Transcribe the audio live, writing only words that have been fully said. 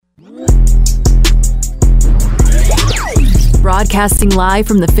Broadcasting live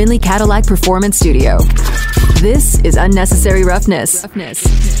from the Finley Cadillac Performance Studio. This is Unnecessary Roughness.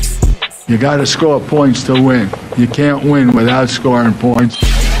 You got to score points to win. You can't win without scoring points.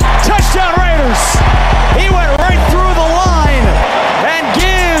 Touchdown Raiders! He went right through the line and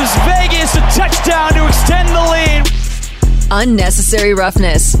gives Vegas a touchdown to extend the lead. Unnecessary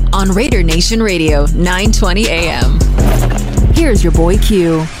Roughness on Raider Nation Radio, 920 AM. Here's your boy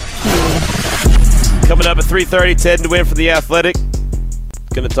Q. Coming up at 3:30, Ted Nguyen from The Athletic.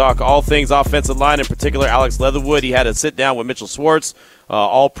 Going to talk all things offensive line, in particular Alex Leatherwood. He had a sit-down with Mitchell Schwartz,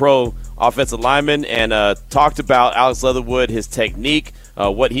 all-pro offensive lineman, and talked about Alex Leatherwood, his technique,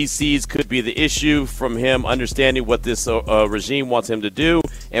 what he sees could be the issue from him understanding what this regime wants him to do,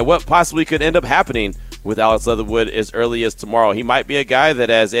 and what possibly could end up happening with Alex Leatherwood as early as tomorrow. He might be a guy that,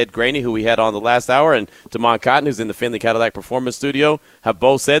 as Ed Graney, who we had on the last hour, and Damon Cotton, who's in the Finley Cadillac Performance Studio, have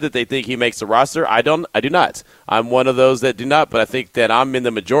both said that they think he makes the roster. I do not. I'm one of those that do not, but I think that I'm in the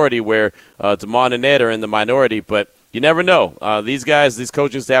majority where Damon and Ed are in the minority. But you never know. These guys, these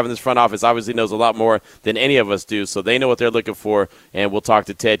coaching staff in this front office obviously knows a lot more than any of us do, so they know what they're looking for, and we'll talk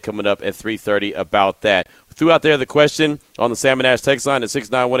to Ted coming up at 3:30 about that. Threw out there the question on the Salmon Ash text line at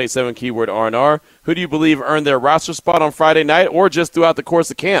 69187, keyword R&R. Who do you believe earned their roster spot on Friday night, or just throughout the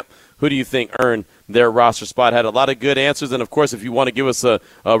course of camp? Who do you think earned their roster spot? Had a lot of good answers, and, of course, if you want to give us a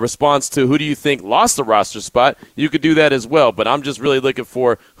response to who do you think lost the roster spot, you could do that as well. But I'm just really looking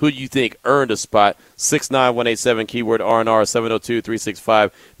for who you think earned a spot. 69187, keyword R&R,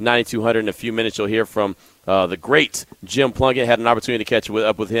 702-365-9200. In a few minutes, you'll hear from the great Jim Plunkett. Had an opportunity to catch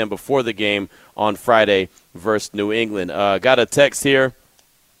up with him before the game on Friday versus New England. Got a text here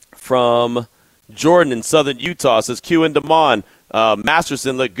from Jordan in southern Utah. Says Q and Damon.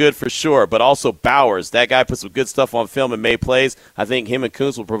 Masterson looked good for sure, but also Bowers. That guy put some good stuff on film and made plays. I think him and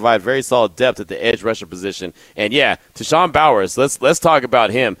Kuntz will provide very solid depth at the edge rusher position. And, yeah, Tashawn Bowers, let's talk about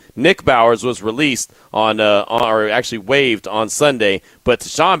him. Nick Bowers was released or actually waived on Sunday, but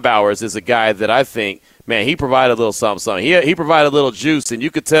Tashawn Bowers is a guy that I think, man, he provided a little something. He provided a little juice, and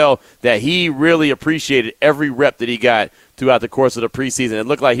you could tell that he really appreciated every rep that he got throughout the course of the preseason. It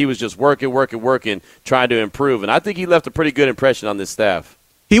looked like he was just working, trying to improve. And I think he left a pretty good impression on this staff.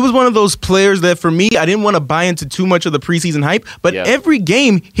 He was one of those players that, for me, I didn't want to buy into too much of the preseason hype, but every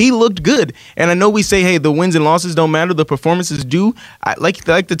game he looked good. And I know we say, hey, the wins and losses don't matter, the performances do. Like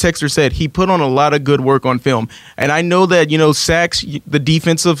the texter said, he put on a lot of good work on film. And I know that, sacks, the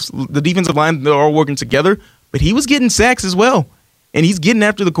defensive line, they're all working together, but he was getting sacks as well. And he's getting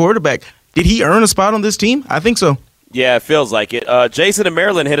after the quarterback. Did he earn a spot on this team? I think so. Yeah, it feels like it. Jason in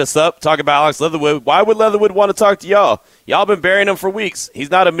Maryland hit us up, talking about Alex Leatherwood. Why would Leatherwood want to talk to y'all? Y'all been burying him for weeks.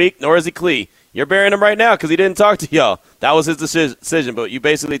 He's not a Meek, nor is he Klee. You're burying him right now because he didn't talk to y'all. That was his decision, but you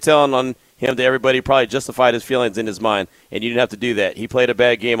basically telling on him to everybody probably justified his feelings in his mind, and you didn't have to do that. He played a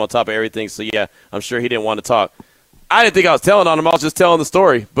bad game on top of everything, so, yeah, I'm sure he didn't want to talk. I didn't think I was telling on him. I was just telling the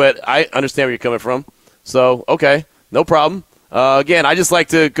story, but I understand where you're coming from. So, okay, no problem. Again, I just like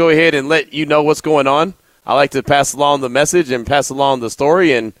to go ahead and let you know what's going on. I like to pass along the message and pass along the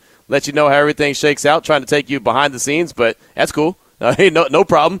story and let you know how everything shakes out, trying to take you behind the scenes, but that's cool. Hey, no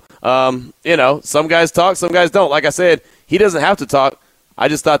problem. Some guys talk, some guys don't. Like I said, he doesn't have to talk. I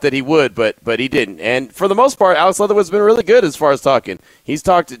just thought that he would, but he didn't. And for the most part, Alex Leatherwood's been really good as far as talking. He's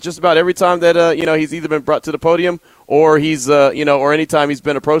talked just about every time that he's either been brought to the podium or he's or any time he's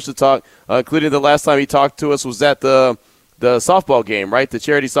been approached to talk, including the last time he talked to us was at the softball game, right? The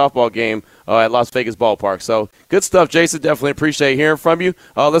charity softball game at Las Vegas Ballpark. So good stuff, Jason. Definitely appreciate hearing from you.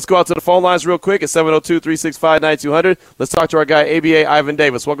 Let's go out to the phone lines real quick at 702-365-9200. Let's talk to our guy, ABA Ivan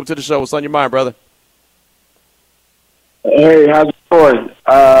Davis. Welcome to the show. What's on your mind, brother? Hey, how's it going?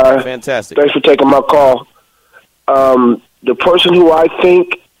 Fantastic. Thanks for taking my call. The person who I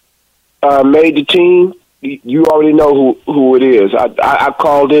think made the team, you already know who it is. I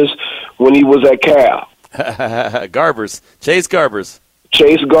called this when he was at Cal. Chase Garbers.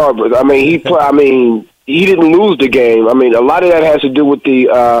 I mean, he didn't lose the game. I mean, a lot of that has to do with they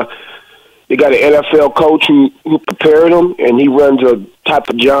got an NFL coach who prepared him, and he runs a type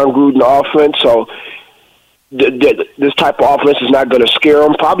of John Gruden offense. So this type of offense is not going to scare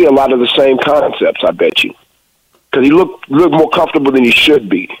him. Probably a lot of the same concepts, I bet you, because he looked more comfortable than he should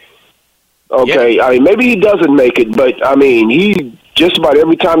be. Okay, yep. I mean, maybe he doesn't make it, but I mean, he just about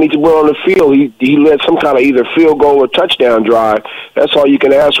every time he went on the field, he led some kind of either field goal or touchdown drive. That's all you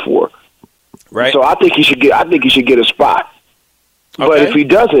can ask for. Right. So I think he should get a spot. Okay. But if he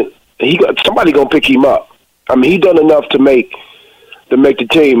doesn't, somebody gonna pick him up. I mean, he done enough to make the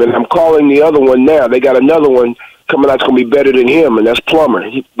team, and I'm calling the other one now. They got another one coming out that's gonna be better than him, and that's Plummer.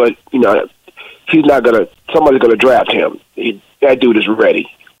 But he's not gonna. Somebody's gonna draft him. that dude is ready.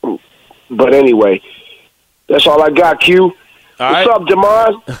 But anyway, that's all I got, Q. What's up,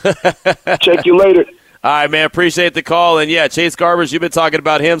 Damon? Check you later. All right, man, appreciate the call. And, yeah, Chase Garbers, you've been talking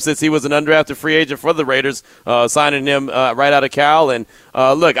about him since he was an undrafted free agent for the Raiders, signing him right out of Cal. And,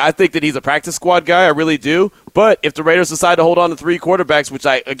 look, I think that he's a practice squad guy. I really do. But if the Raiders decide to hold on to 3 quarterbacks, which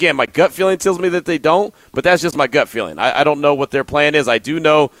my gut feeling tells me that they don't, but that's just my gut feeling. I don't know what their plan is. I do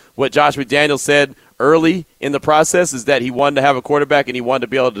know what Josh McDaniels said early in the process is that he wanted to have a quarterback and he wanted to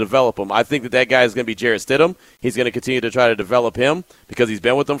be able to develop him. I think that guy is going to be Jarrett Stidham. He's going to continue to try to develop him because he's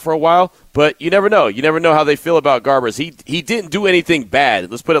been with them for a while. But you never know. You never know how they feel about Garbers. He didn't do anything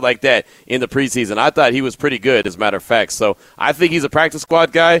bad, let's put it like that, in the preseason. I thought he was pretty good, as a matter of fact. So I think he's a practice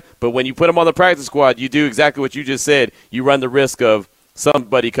squad guy. But when you put him on the practice squad, you do exactly what you just said. You run the risk of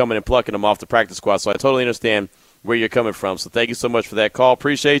somebody coming and plucking him off the practice squad. So I totally understand where you're coming from. So thank you so much for that call.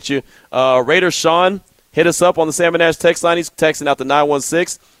 Appreciate you. Raider Sean hit us up on the Salmon Ash text line. He's texting out the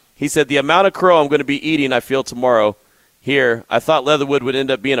 916. He said, the amount of crow I'm going to be eating, I feel, tomorrow here. I thought Leatherwood would end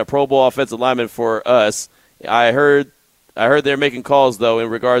up being a Pro Bowl offensive lineman for us. I heard they're making calls, though, in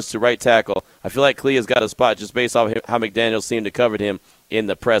regards to right tackle. I feel like Clee has got a spot just based off how McDaniels seemed to cover him in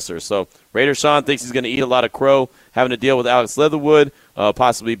the presser. So Raider Sean thinks he's going to eat a lot of crow, having to deal with Alex Leatherwood,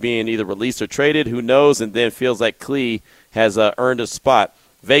 possibly being either released or traded. Who knows? And then feels like Clee has earned a spot.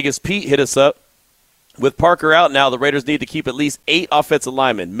 Vegas Pete hit us up. With Parker out now, the Raiders need to keep at least 8 offensive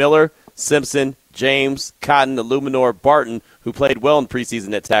linemen. Miller, Simpson, James, Cotton, Illuminor, Barton, who played well in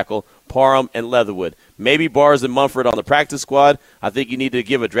preseason at tackle, Parham, and Leatherwood. Maybe Bars and Mumford on the practice squad. I think you need to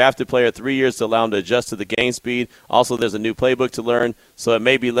give a drafted player 3 years to allow him to adjust to the game speed. Also, there's a new playbook to learn, so it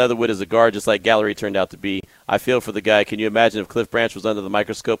may be Leatherwood as a guard just like Gallery turned out to be. I feel for the guy. Can you imagine if Cliff Branch was under the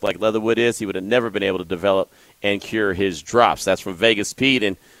microscope like Leatherwood is? He would have never been able to develop and cure his drops. That's from Vegas Pete,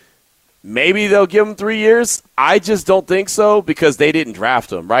 and maybe they'll give him 3 years. I just don't think so because they didn't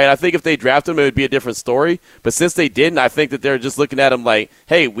draft him, right? I think if they drafted him, it would be a different story. But since they didn't, I think that they're just looking at him like,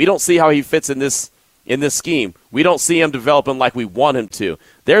 hey, we don't see how he fits in this scheme. We don't see him developing like we want him to.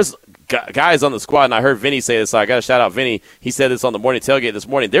 There's guys on the squad, and I heard Vinny say this, so I got to shout out Vinny. He said this on the morning tailgate this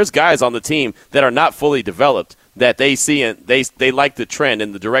morning. There's guys on the team that are not fully developed that they see and they like the trend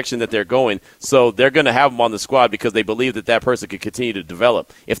and the direction that they're going, so they're going to have them on the squad because they believe that person could continue to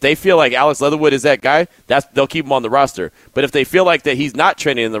develop. If they feel like Alex Leatherwood is that guy, they'll keep him on the roster. But if they feel like that he's not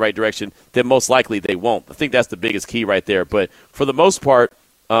trending in the right direction, then most likely they won't. I think that's the biggest key right there. But for the most part,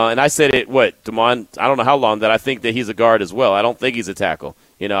 and I said it, Damon, I don't know how long, that I think that he's a guard as well. I don't think he's a tackle.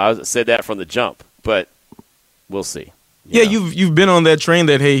 I said that from the jump, but we'll see. Yeah, you've been on that train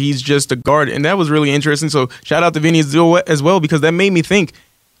that, hey, he's just a guard, and that was really interesting. So shout out to Vinny as well, because that made me think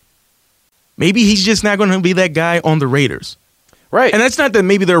maybe he's just not going to be that guy on the Raiders. Right. And that's not that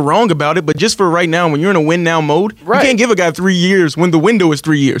maybe they're wrong about it, but just for right now, when you're in a win-now mode, you can't give a guy 3 years when the window is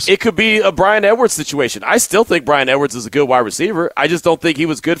 3 years. It could be a Brian Edwards situation. I still think Brian Edwards is a good wide receiver. I just don't think he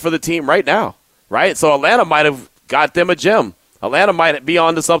was good for the team right now, right? So Atlanta might have got them a gem. Atlanta might be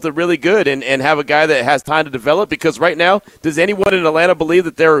on to something really good and have a guy that has time to develop, because right now, does anyone in Atlanta believe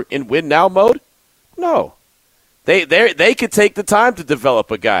that they're in win-now mode? No. They could take the time to develop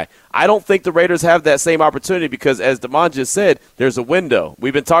a guy. I don't think the Raiders have that same opportunity because, as Damon just said, there's a window.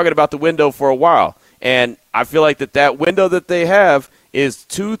 We've been talking about the window for a while, and I feel like that window that they have is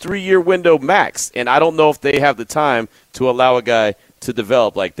 2-3 year window max, and I don't know if they have the time to allow a guy to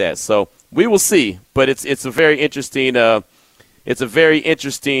develop like that. So we will see, but it's a very interesting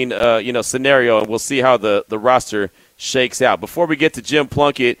scenario, and we'll see how the roster shakes out. Before we get to Jim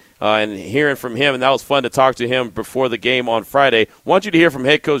Plunkett and hearing from him, and that was fun to talk to him before the game on Friday, I want you to hear from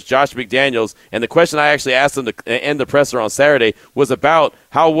head coach Josh McDaniels. And the question I actually asked him to end the presser on Saturday was about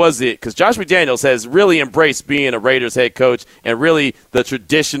how was it, because Josh McDaniels has really embraced being a Raiders head coach and really the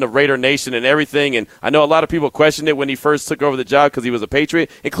tradition of Raider Nation and everything. And I know a lot of people questioned it when he first took over the job because he was a Patriot,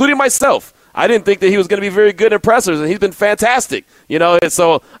 including myself. I didn't think that he was going to be very good in pressers, and he's been fantastic. And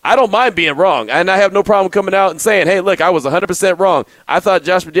so I don't mind being wrong, and I have no problem coming out and saying, hey, look, I was 100% wrong. I thought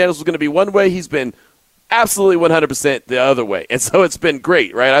Josh McDaniels was going to be one way. He's been absolutely 100% the other way, and so it's been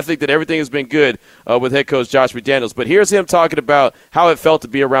great, right? I think that everything has been good with head coach Josh McDaniels. But here's him talking about how it felt to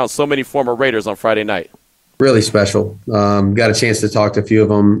be around so many former Raiders on Friday night. Really special. Got a chance to talk to a few of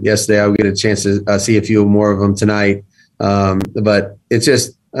them yesterday. I'll get a chance to see a few more of them tonight. But it's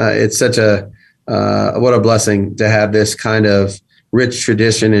just it's such what a blessing to have this kind of rich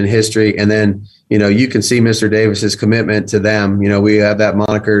tradition and history. And then, you can see Mr. Davis's commitment to them. We have that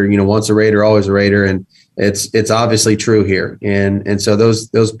moniker, once a Raider, always a Raider. And it's obviously true here. And so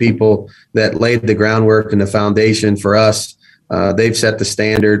those people that laid the groundwork and the foundation for us, they've set the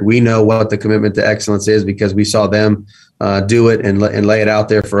standard. We know what the commitment to excellence is because we saw them do it and lay it out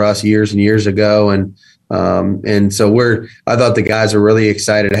there for us years and years ago. And so I thought the guys were really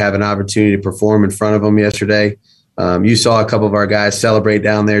excited to have an opportunity to perform in front of them yesterday. You saw a couple of our guys celebrate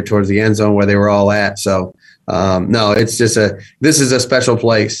down there towards the end zone where they were all at. So, no, it's just this is a special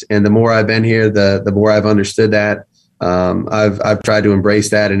place. And the more I've been here, the more I've understood that. I've tried to embrace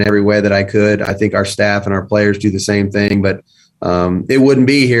that in every way that I could. I think our staff and our players do the same thing, but it wouldn't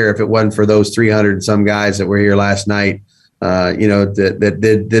be here if it wasn't for those 300 and some guys that were here last night,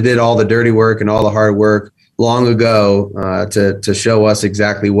 that did all the dirty work and all the hard work long ago to show us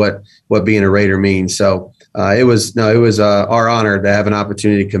exactly what being a Raider means. So it was our honor to have an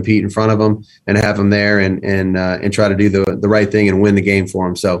opportunity to compete in front of them and have them there and try to do the right thing and win the game for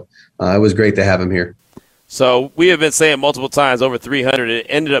them. So it was great to have them here. So we have been saying multiple times over 300. It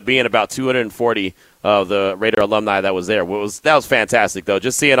ended up being about 240 of the Raider alumni that was there. That was fantastic, though.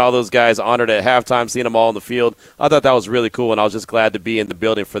 Just seeing all those guys honored at halftime, seeing them all in the field, I thought that was really cool, and I was just glad to be in the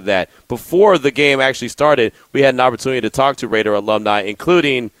building for that. Before the game actually started, we had an opportunity to talk to Raider alumni,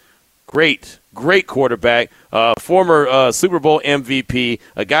 including great quarterback, former Super Bowl MVP,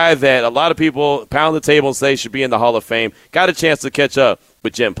 a guy that a lot of people pound the table and say should be in the Hall of Fame. Got a chance to catch up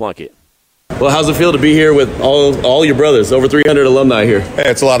with Jim Plunkett. Well, how's it feel to be here with all your brothers, over 300 alumni here? Hey,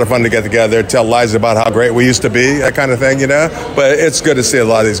 it's a lot of fun to get together, tell lies about how great we used to be, that kind of thing, But it's good to see a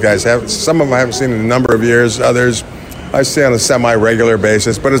lot of these guys. Some of them I haven't seen in a number of years. Others I see on a semi-regular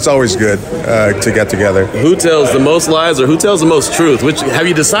basis, but it's always good to get together. Who tells the most lies or who tells the most truth? Have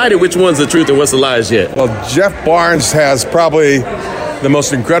you decided which one's the truth and what's the lies yet? Well, Jeff Barnes has probably the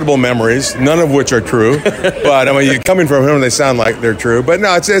most incredible memories, none of which are true. But, coming from him, they sound like they're true. But,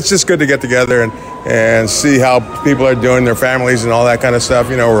 no, it's just good to get together and see how people are doing, their families and all that kind of stuff.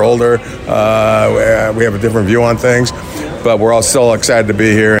 We're older. We have a different view on things. But we're all still excited to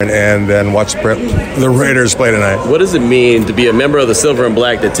be here and watch the Raiders play tonight. What does it mean to be a member of the Silver and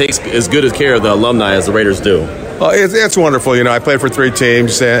Black that takes as good as care of the alumni as the Raiders do? Well, it's wonderful. I played for 3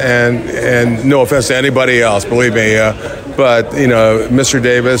 teams, and no offense to anybody else, believe me. But, Mr.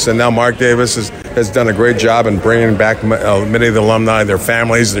 Davis and now Mark Davis has done a great job in bringing back many of the alumni, their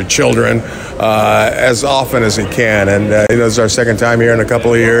families, their children, as often as he can. And, this is our second time here in a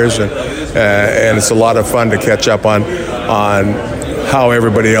couple of years, and it's a lot of fun to catch up on how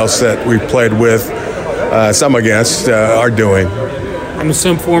everybody else that we played with, some against, are doing.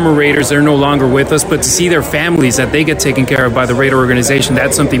 Some former Raiders, they're no longer with us, but to see their families, that they get taken care of by the Raider organization,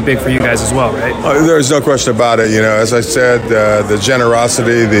 that's something big for you guys as well, right? There's no question about it. As I said, the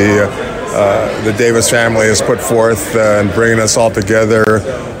generosity, the Davis family has put forth in bringing us all together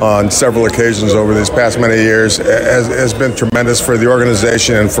on several occasions over these past many years has been tremendous for the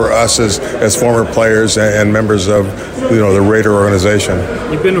organization and for us as former players and members of the Raider organization.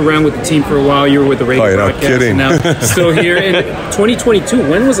 You've been around with the team for a while. You were with the Raider broadcast. Kidding. Now still here. In 2022,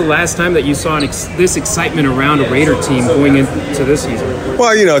 when was the last time that you saw this excitement around a Raider team going into this season?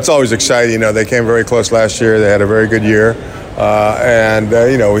 Well, it's always exciting. They came very close last year. They had a very good year.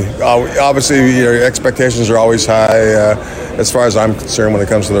 Obviously, expectations are always high. As far as I'm concerned, when it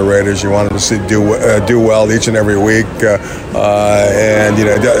comes to the Raiders, you want them to do well each and every week. I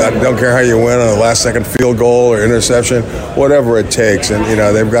don't care how you win on the last-second field goal or interception, whatever it takes. And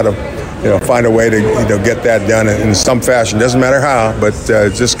they've got to find a way to get that done in some fashion. Doesn't matter how, but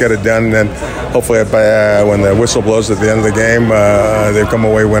just get it done. And then hopefully, when the whistle blows at the end of the game, they come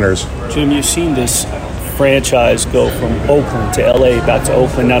away winners. Jim, you've seen this franchise go from Oakland to LA, back to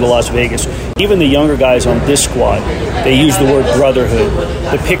Oakland, now to Las Vegas. Even the younger guys on this squad, they use the word brotherhood.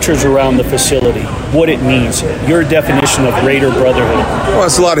 The pictures around the facility, what it means, your definition of Raider brotherhood. Well,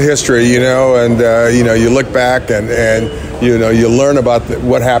 it's a lot of history, and you look back and you learn about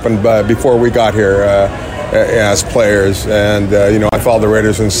what happened before we got here as players. And I followed the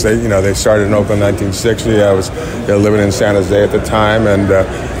Raiders since they started in Oakland in 1960. I was living in San Jose at the time, and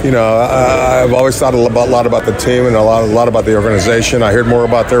I've always thought a lot about the team and a lot about the organization. I heard more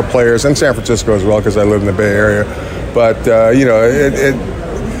about their players in San Francisco as well because I live in the Bay Area. But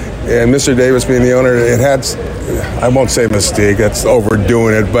and Mr. Davis being the owner, it had, I won't say mystique, that's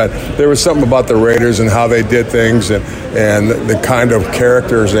overdoing it, but there was something about the Raiders and how they did things and the kind of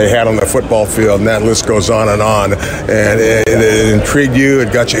characters they had on the football field, and that list goes on. And it intrigued you,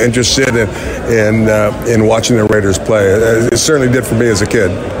 it got you interested in watching the Raiders play. It certainly did for me as a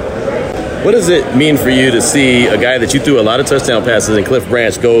kid. What does it mean for you to see a guy that you threw a lot of touchdown passes in, Cliff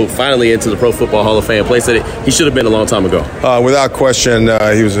Branch, go finally into the Pro Football Hall of Fame, a place that he should have been a long time ago? Without question,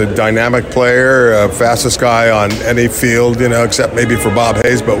 he was a dynamic player, fastest guy on any field, except maybe for Bob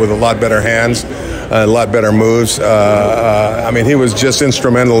Hayes, but with a lot better hands. a lot better moves. I mean, he was just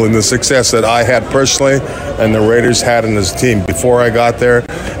instrumental in the success that I had personally and the Raiders had in his team before I got there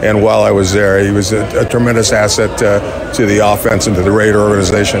and while I was there. He was a tremendous asset to the offense and to the Raider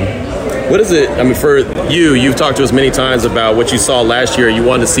organization. What is it, I mean, for you, you've talked to us many times about what you saw last year. You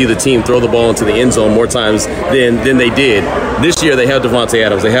wanted to see the team throw the ball into the end zone more times than they did. This year they have Devontae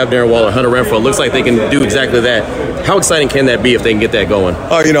Adams, they have Darren Waller, Hunter Renfrow. It looks like they can do exactly that. How exciting can that be if they can get that going?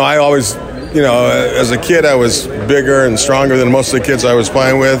 Oh, I always, as a kid I was bigger and stronger than most of the kids I was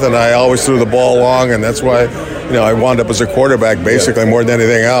playing with, and I always threw the ball long, and that's why, I wound up as a quarterback basically more than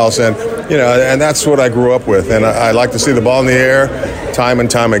anything else. And, and that's what I grew up with. And I like to see the ball in the air time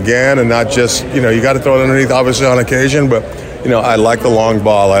and time again, and not just, you got to throw it underneath obviously on occasion, but, I like the long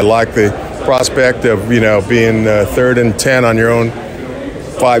ball. I like the prospect of, being 3rd and 10 on your own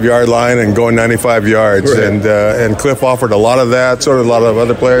 5-yard line and going 95 yards. Right. And Cliff offered a lot of that, sort of a lot of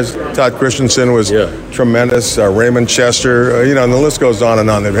other players. Todd Christensen was tremendous. Raymond Chester, and the list goes on and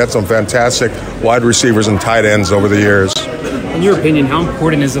on. They've had some fantastic wide receivers and tight ends over the years. In your opinion, how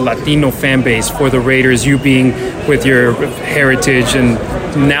important is the Latino fan base for the Raiders, you being with your heritage and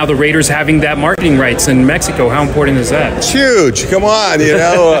now the Raiders having that marketing rights in Mexico? How important is that? It's huge. Come on,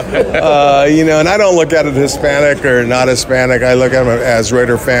 and I don't look at it Hispanic or not Hispanic. I look at them as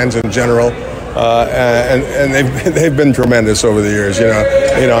Raider fans in general. And they've been tremendous over the years.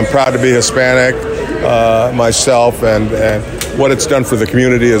 I'm proud to be Hispanic myself, and what it's done for the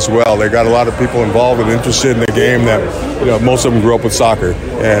community as well. They got a lot of people involved and interested in the game that most of them grew up with soccer,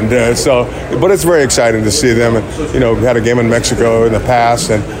 and but it's very exciting to see them. And we had a game in Mexico in the past,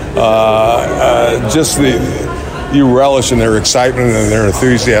 and just you relish in their excitement and their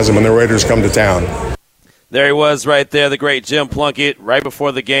enthusiasm when the Raiders come to town. There he was right there, the great Jim Plunkett, right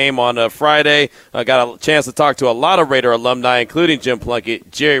before the game on Friday. Got a chance to talk to a lot of Raider alumni, including Jim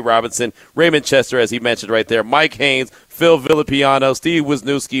Plunkett, Jerry Robinson, Raymond Chester, as he mentioned right there, Mike Haynes, Phil Villapiano, Steve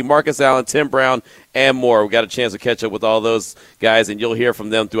Wisniewski, Marcus Allen, Tim Brown, and more. We got a chance to catch up with all those guys, and you'll hear from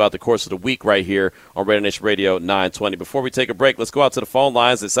them throughout the course of the week right here on Raider Nation Radio 920. Before we take a break, let's go out to the phone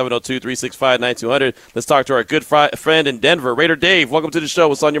lines at 702-365-9200. Let's talk to our good friend in Denver, Raider Dave. Welcome to the show.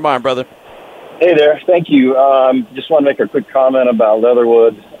 What's on your mind, brother? Hey there, thank you. Just want to make a quick comment about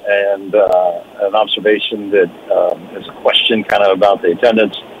Leatherwood and an observation that is a question kind of about the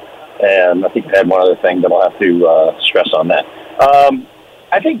attendance. And I think I had one other thing, but I'll have to stress on that.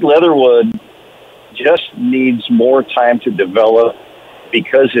 I think Leatherwood just needs more time to develop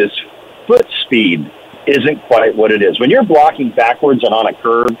because his foot speed isn't quite what it is. When you're blocking backwards and on a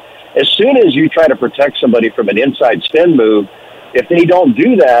curve, as soon as you try to protect somebody from an inside spin move, if they don't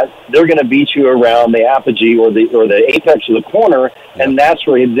do that, they're going to beat you around the apogee or the apex of the corner, and that's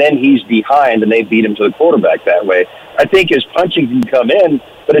where then he's behind, and they beat him to the quarterback that way. I think his punching can come in,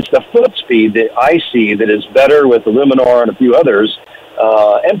 but it's the foot speed that I see that is better with Illuminor and a few others,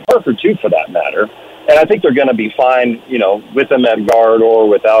 and Parker too, for that matter. And I think they're going to be fine, with him at guard or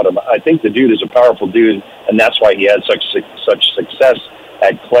without him. I think the dude is a powerful dude, and that's why he had such success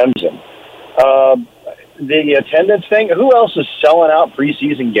at Clemson. The attendance thing, who else is selling out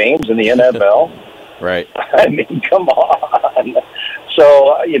preseason games in the NFL? Right. I mean, come on.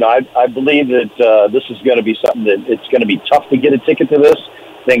 So, I believe that this is going to be something that it's going to be tough to get a ticket to this.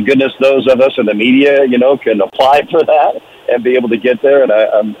 Thank goodness those of us in the media, can apply for that and be able to get there. And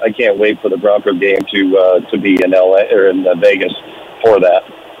I can't wait for the Broncos game to be in LA or in Vegas for that.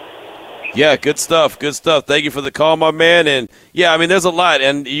 Yeah, good stuff. Good stuff. Thank you for the call, my man. And, yeah, I mean, there's a lot.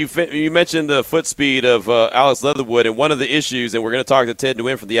 And you mentioned the foot speed of Alex Leatherwood, and one of the issues, and we're going to talk to Ted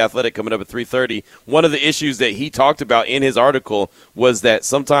Nguyen from The Athletic coming up at 3:30, one of the issues that he talked about in his article was that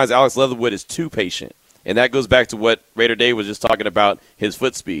sometimes Alex Leatherwood is too patient. And that goes back to what Raider Dave was just talking about, his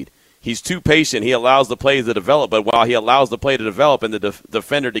foot speed. He's too patient. He allows the play to develop, but while he allows the play to develop and the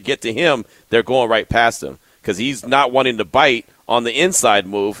defender to get to him, they're going right past him because he's not wanting to bite on the inside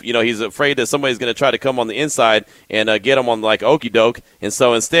move. He's afraid that somebody's going to try to come on the inside and get him on like okie doke. And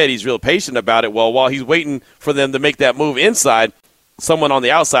so instead, he's real patient about it. Well, while he's waiting for them to make that move inside, someone on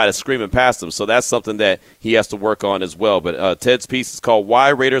the outside is screaming past him. So that's something that he has to work on as well. But Ted's piece is called Why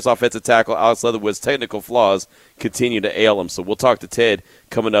Raiders Offensive Tackle Alex Leatherwood's Technical Flaws Continue to Ail Him. So we'll talk to Ted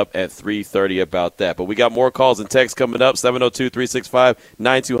coming up at 3:30 about that. But we got more calls and texts coming up,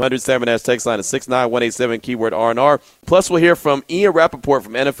 702-365-9200. Salmon Ash text line is 69187, keyword R&R. Plus, we'll hear from Ian Rappaport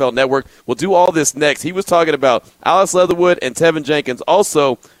from NFL Network. We'll do all this next. He was talking about Alex Leatherwood and Tevin Jenkins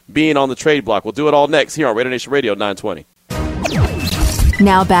also being on the trade block. We'll do it all next here on Raider Nation Radio 920.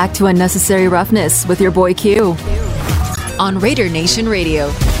 Now back to Unnecessary Roughness with your boy Q on Raider Nation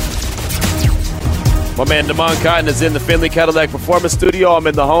Radio. My man Damon Cotton is in the Finley Cadillac Performance Studio. I'm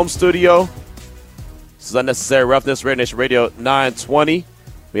in the home studio. This is Unnecessary Roughness, Raider Nation Radio 920.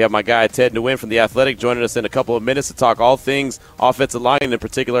 We have my guy Ted Nguyen from The Athletic joining us in a couple of minutes to talk all things offensive line. In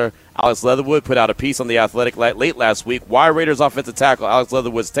particular, Alex Leatherwood put out a piece on The Athletic late last week. Why Raiders offensive tackle Alex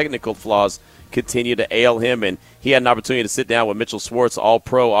Leatherwood's technical flaws continue to ail him, and he had an opportunity to sit down with Mitchell Schwartz,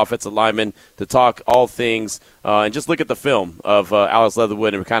 all-pro offensive lineman, to talk all things and just look at the film of Alex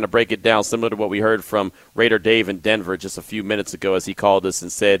Leatherwood and kind of break it down, similar to what we heard from Raider Dave in Denver just a few minutes ago, as he called us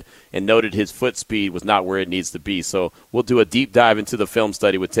and said and noted his foot speed was not where it needs to be. So we'll do a deep dive into the film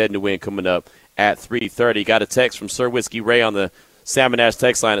study with Ted Nguyen coming up at 3:30. Got a text from Sir Whiskey Ray on the Salmon Ash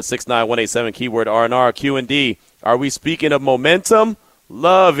text line at 69187, keyword R&R, Q&D. Are we speaking of momentum?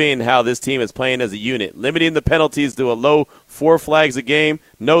 Loving how this team is playing as a unit, limiting the penalties to a low 4 flags a game,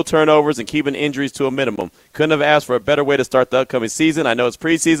 no turnovers, and keeping injuries to a minimum. Couldn't have asked for a better way to start the upcoming season. I know it's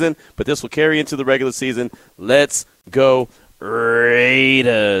preseason, but this will carry into the regular season. Let's go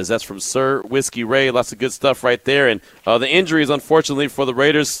Raiders. That's from Sir Whiskey Ray. Lots of good stuff right there. And the injuries, unfortunately, for the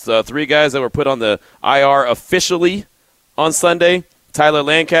Raiders, 3 guys that were put on the IR officially on Sunday. Tyler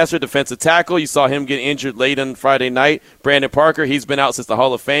Lancaster, defensive tackle. You saw him get injured late on Friday night. Brandon Parker, he's been out since the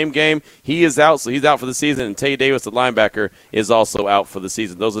Hall of Fame game. He is out, so he's out for the season. And Tay Davis, the linebacker, is also out for the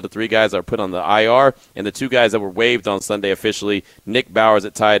season. Those are the 3 guys that are put on the IR. And the 2 guys that were waived on Sunday officially, Nick Bowers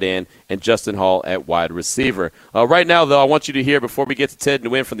at tight end and Justin Hall at wide receiver. Right now, though, I want you to hear, before we get to Ted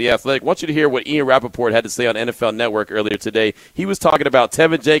Nguyen from The Athletic, I want you to hear what Ian Rappaport had to say on NFL Network earlier today. He was talking about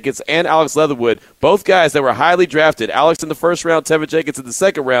Tevin Jenkins and Alex Leatherwood, both guys that were highly drafted. Alex in the first round, Tevin Jenkins in the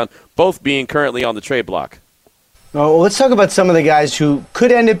second round, both being currently on the trade block. Well, let's talk about some of the guys who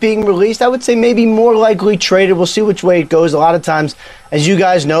could end up being released. I would say maybe more likely traded. We'll see which way it goes. A lot of times, as you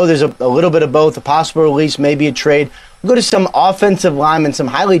guys know, there's a little bit of both, a possible release, maybe a trade. We'll go to some offensive linemen, some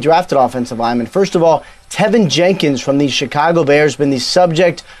highly drafted offensive linemen. First of all, Tevin Jenkins from the Chicago Bears, been the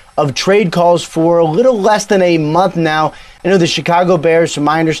subject of trade calls for a little less than a month now. I know the Chicago Bears, from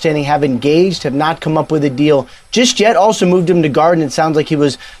my understanding, have engaged, have not come up with a deal just yet. Also moved him to guard, and it sounds like he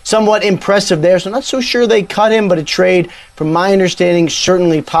was somewhat impressive there. So I'm not so sure they cut him, but a trade, from my understanding,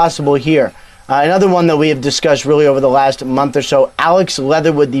 certainly possible here. Another one that we have discussed really over the last month or so, Alex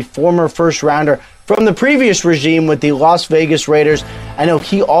Leatherwood, the former first-rounder from the previous regime with the Las Vegas Raiders. I know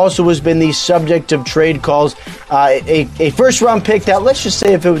he also has been the subject of trade calls. A first-round pick that, let's just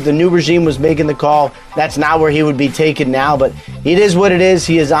say if it was the new regime was making the call, that's not where he would be taken now. But it is what it is.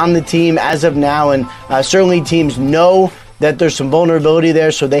 He is on the team as of now, and certainly teams know that there's some vulnerability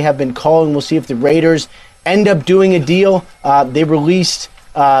there, so they have been calling. We'll see if the Raiders end up doing a deal. They've released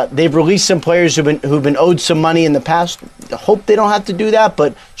some players who've been owed some money in the past. I hope they don't have to do that,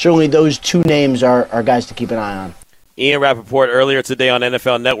 but certainly those 2 names are guys to keep an eye on. Ian Rappaport earlier today on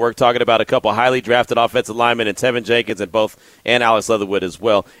NFL Network talking about a couple highly drafted offensive linemen and Tevin Jenkins and Alex Leatherwood as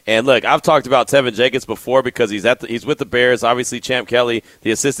well. And look, I've talked about Tevin Jenkins before because he's with the Bears. Obviously, Champ Kelly,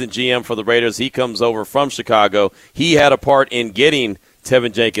 the assistant GM for the Raiders, he comes over from Chicago. He had a part in getting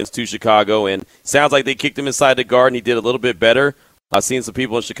Tevin Jenkins to Chicago, and sounds like they kicked him inside the guard, and he did a little bit better. I've seen some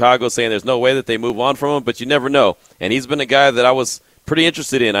people in Chicago saying there's no way that they move on from him, but you never know. And he's been a guy that I was pretty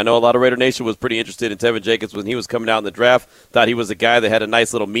interested in. I know a lot of Raider Nation was pretty interested in Tevin Jenkins when he was coming out in the draft. Thought he was a guy that had a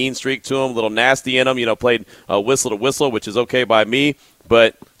nice little mean streak to him, a little nasty in him, played whistle to whistle, which is okay by me,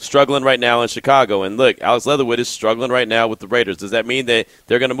 but struggling right now in Chicago. And look, Alex Leatherwood is struggling right now with the Raiders. Does that mean that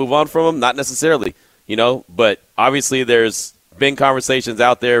they're going to move on from him? Not necessarily, but obviously there's been conversations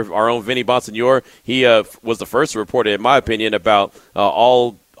out there. Our own Vinny Bonsignor, he was the first to report it, in my opinion, about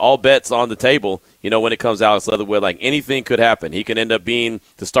all bets on the table, when it comes to Alex Leatherwood. Like, anything could happen. He can end up being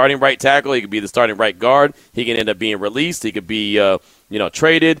the starting right tackle. He could be the starting right guard. He can end up being released. He could be,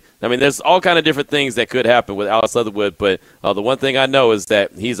 traded. I mean, there's all kind of different things that could happen with Alex Leatherwood, but the one thing I know is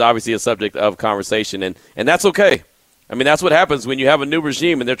that he's obviously a subject of conversation, and that's okay. I mean, that's what happens when you have a new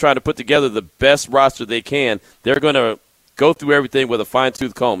regime and they're trying to put together the best roster they can. They're going to go through everything with a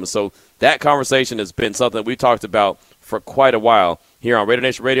fine-tooth comb. So that conversation has been something we talked about for quite a while here on Raider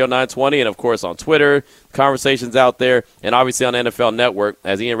Nation Radio 920 and, of course, on Twitter, conversations out there, and obviously on NFL Network,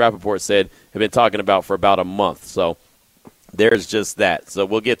 as Ian Rappaport said, have been talking about for about a month. So there's just that. So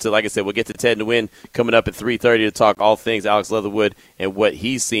we'll get to, like I said, we'll get to Ted Nguyen coming up at 3:30 to talk all things Alex Leatherwood and what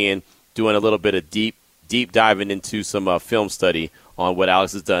he's seeing, doing a little bit of deep diving into some film study on what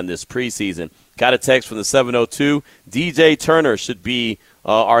Alex has done this preseason. Got a text from the 702. DJ Turner should be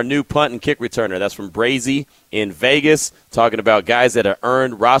our new punt and kick returner. That's from Brazy in Vegas, talking about guys that have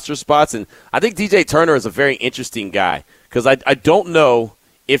earned roster spots. And I think DJ Turner is a very interesting guy because I don't know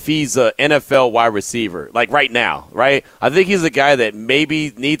if he's an NFL wide receiver, like right now, right? I think he's a guy that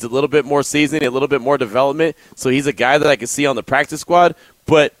maybe needs a little bit more seasoning, a little bit more development. So he's a guy that I can see on the practice squad.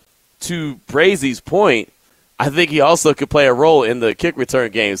 But to Brazy's point, I think he also could play a role in the kick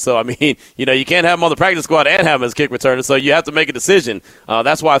return game. So, I mean, you can't have him on the practice squad and have him as kick returner, so you have to make a decision.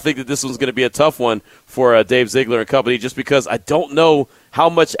 That's why I think that this one's going to be a tough one for Dave Ziegler and company, just because I don't know how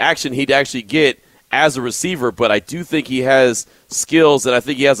much action he'd actually get as a receiver, but I do think he has skills and I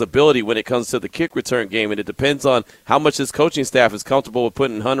think he has ability when it comes to the kick return game, and it depends on how much his coaching staff is comfortable with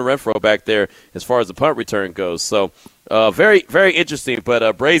putting Hunter Renfrow back there as far as the punt return goes. So very, very interesting. But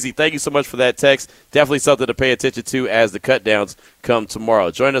Brazy, thank you so much for that text. Definitely something to pay attention to as the cut downs come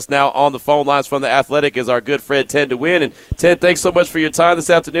tomorrow. Join us now on the phone lines from The Athletic is our good friend Ted DeWin. And Ted, thanks so much for your time this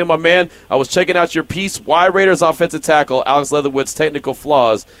afternoon, my man. I was checking out your piece, Why Raiders offensive tackle Alex Leatherwood's technical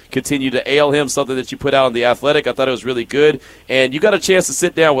flaws continue to ail him, something that you put out on The Athletic. I thought it was really good. And you got a chance to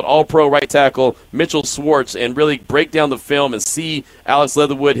sit down with All-Pro right tackle Mitchell Schwartz and really break down the film and see Alex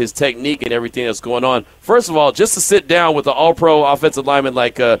Leatherwood, his technique and everything that's going on. First of all, just to sit down with the All-Pro offensive lineman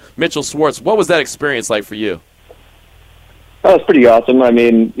like Mitchell Schwartz, what was that experience like for you? That was pretty awesome. I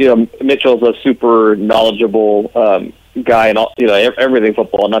mean, Mitchell's a super knowledgeable guy in all, everything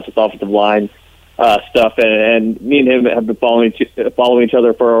football, not just offensive line stuff. And me and him have been following each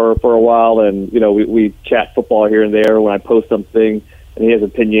other for a while, and we chat football here and there. When I post something and he has an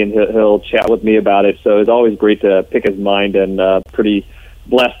opinion, he'll chat with me about it. So it's always great to pick his mind, and pretty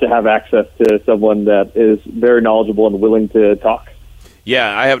blessed to have access to someone that is very knowledgeable and willing to talk.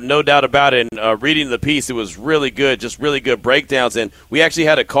 Yeah, I have no doubt about it. And reading the piece, it was really good, just really good breakdowns. And we actually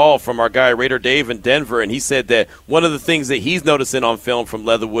had a call from our guy, Raider Dave in Denver, and he said that one of the things that he's noticing on film from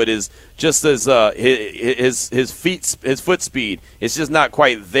Leatherwood is just as his foot speed. It's just not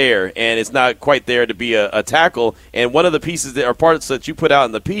quite there, and it's not quite there to be a tackle. And one of the pieces that are parts that you put out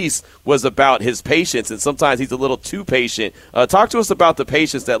in the piece was about his patience, and sometimes he's a little too patient. Talk to us about the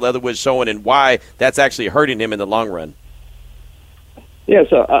patience that Leatherwood's showing and why that's actually hurting him in the long run. Yeah,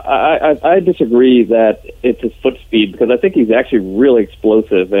 so I disagree that it's his foot speed, because I think he's actually really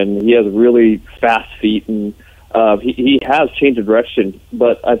explosive and he has really fast feet, and he has changed of direction.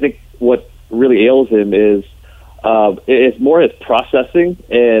 But I think what really ails him is it's more his processing,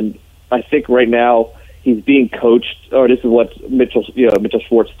 and I think right now he's being coached, or this is what Mitchell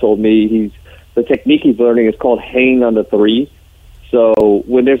Schwartz told me. The technique he's learning is called hanging on the three. So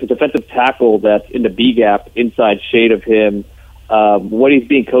when there's a defensive tackle that's in the B gap inside shade of him, what he's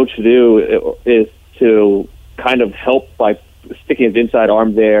being coached to do is to kind of help by sticking his inside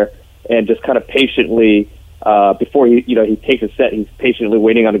arm there and just kind of patiently, before he takes a set, he's patiently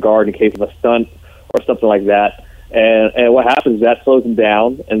waiting on the guard in case of a stunt or something like that. And what happens is that slows him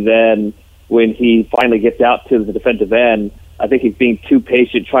down, and then when he finally gets out to the defensive end, I think he's being too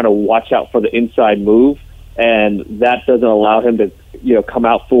patient, trying to watch out for the inside move, and that doesn't allow him to come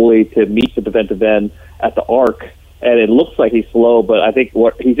out fully to meet the defensive end at the arc. And it looks like he's slow, but I think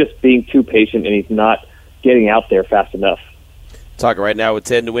he's just being too patient, and he's not getting out there fast enough. Talking right now with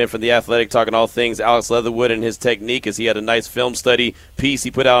Ted DeWin from The Athletic, talking all things Alex Leatherwood and his technique, as he had a nice film study piece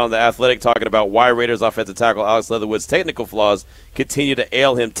he put out on The Athletic talking about why Raiders offensive tackle Alex Leatherwood's technical flaws continue to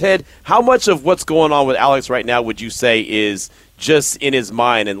ail him. Ted, how much of what's going on with Alex right now would you say is just in his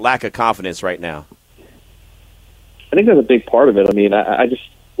mind and lack of confidence right now? I think that's a big part of it. I mean, I just,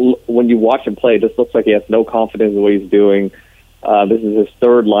 when you watch him play, it just looks like he has no confidence in what he's doing. This is his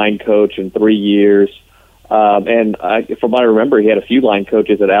third line coach in 3 years. And from what I remember, he had a few line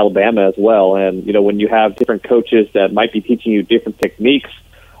coaches at Alabama as well. And, when you have different coaches that might be teaching you different techniques,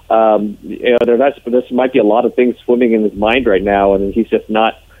 this might be a lot of things swimming in his mind right now, and he's just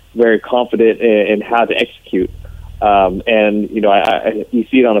not very confident in how to execute. And you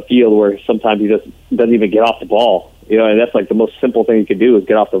see it on a field where sometimes he just doesn't even get off the ball. And that's like the most simple thing you can do is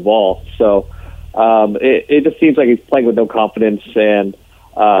get off the ball. So it just seems like he's playing with no confidence, and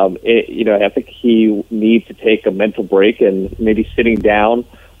I think he needs to take a mental break, and maybe sitting down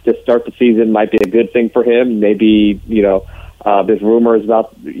to start the season might be a good thing for him. Maybe there's rumors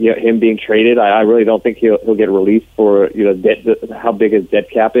about him being traded. I really don't think he'll get released for how big his dead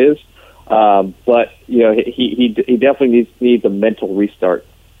cap is. But he definitely needs a mental restart.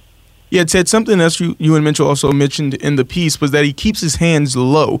 Yeah, Ted, something else you and Mitchell also mentioned in the piece was that he keeps his hands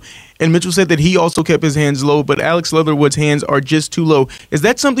low. And Mitchell said that he also kept his hands low, but Alex Leatherwood's hands are just too low. Is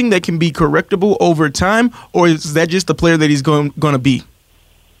that something that can be correctable over time, or is that just the player that he's going to be?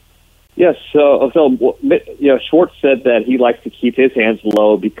 Yes, so Schwartz said that he likes to keep his hands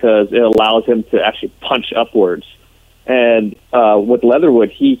low because it allows him to actually punch upwards. And with Leatherwood,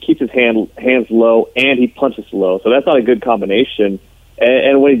 he keeps his hands low and he punches low, so that's not a good combination.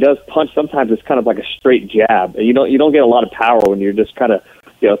 And when he does punch, sometimes it's kind of like a straight jab. And you don't get a lot of power when you're just kind of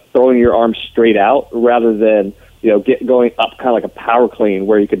throwing your arm straight out rather than get going up kind of like a power clean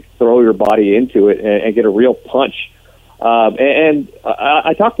where you could throw your body into it and get a real punch.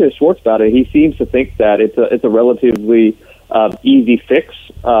 I talked to Schwartz about it. He seems to think that it's a relatively easy fix,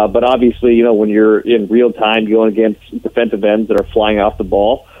 but obviously, when you're in real time going against defensive ends that are flying off the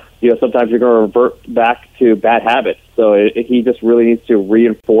ball, sometimes you're going to revert back to bad habits. So he just really needs to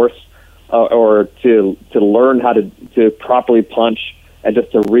reinforce or to learn how to properly punch and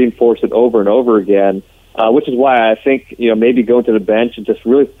just to reinforce it over and over again, which is why I think, maybe going to the bench and just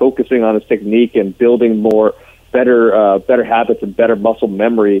really focusing on his technique and building better habits and better muscle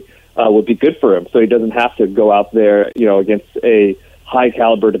memory would be good for him. So he doesn't have to go out there, against a high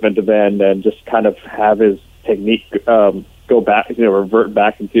caliber defensive end and just kind of have his technique go back, revert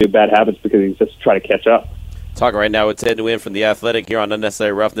back into bad habits because he's just trying to catch up. Talking right now with Ted Nguyen from The Athletic here on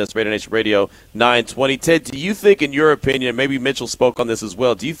Unnecessary Roughness, Raider Nation Radio 920. Ted, do you think, in your opinion, maybe Mitchell spoke on this as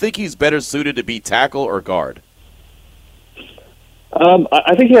well, do you think he's better suited to be tackle or guard?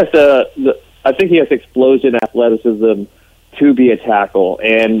 I think he has I think he has explosion athleticism to be a tackle,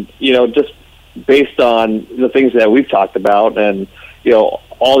 and just based on the things that we've talked about, and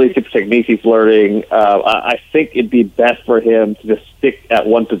all these different techniques he's learning, I think it'd be best for him to just stick at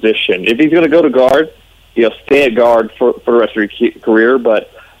one position. If he's going to go to guard, stay at guard for the rest of your career.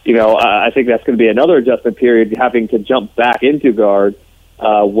 But I think that's going to be another adjustment period, having to jump back into guard,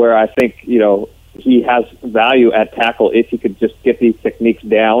 where I think he has value at tackle if he could just get these techniques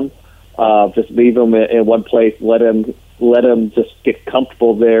down. Just leave him in one place, let him just get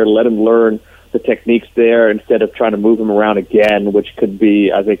comfortable there, let him learn the techniques there instead of trying to move him around again, which could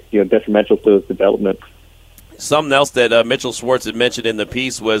be, I think, detrimental to his development. Something else that Mitchell Schwartz had mentioned in the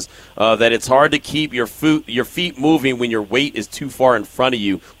piece was that it's hard to keep your feet moving when your weight is too far in front of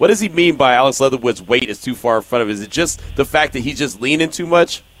you. What does he mean by Alex Leatherwood's weight is too far in front of him? Is it just the fact that he's just leaning too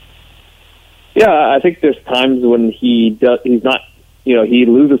much? Yeah, I think there's times when he's not, he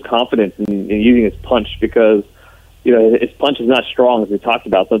loses confidence in using his punch because, his punch is not strong, as we talked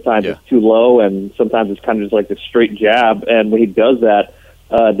about. Sometimes it's too low, and sometimes it's kind of just like a straight jab. And when he does that,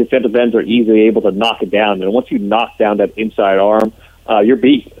 defensive ends are easily able to knock it down. And once you knock down that inside arm, you're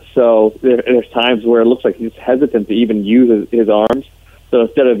beat. So there's times where it looks like he's hesitant to even use his arms. So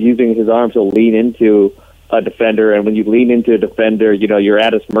instead of using his arms, he'll lean into a defender. And when you lean into a defender, you're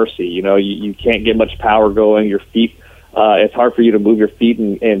at his mercy. You can't get much power going. Your feet, it's hard for you to move your feet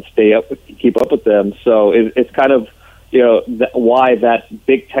and keep up with them. So it's kind of, why that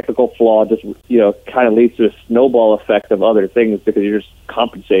big technical flaw just, kind of leads to a snowball effect of other things because you're just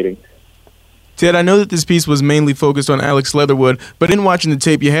compensating. Ted, I know that this piece was mainly focused on Alex Leatherwood, but in watching the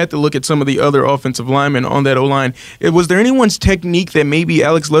tape, you had to look at some of the other offensive linemen on that O-line. Was there anyone's technique that maybe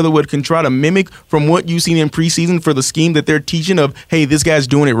Alex Leatherwood can try to mimic from what you've seen in preseason for the scheme that they're teaching of, hey, this guy's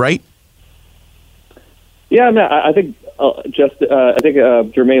doing it right? Yeah, I think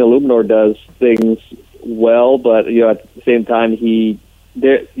Jermaine Illuminor does things well, but at the same time, when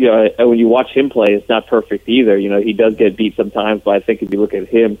you watch him play, it's not perfect either. He does get beat sometimes, but I think if you look at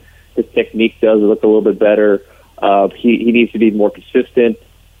him, his technique does look a little bit better. He needs to be more consistent,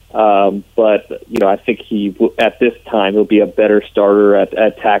 but I think at this time he'll be a better starter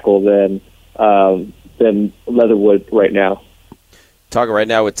at tackle than Leatherwood right now. Talking right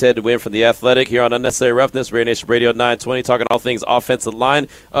now with Ted Nguyen from The Athletic here on Unnecessary Roughness, Raider Nation Radio 920, talking all things offensive line.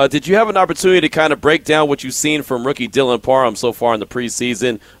 Did you have an opportunity to kind of break down what you've seen from rookie Dylan Parham so far in the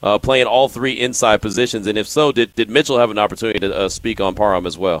preseason, playing all three inside positions? And if so, did Mitchell have an opportunity to speak on Parham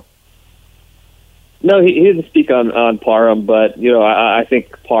as well? No, he didn't speak on Parham, but, I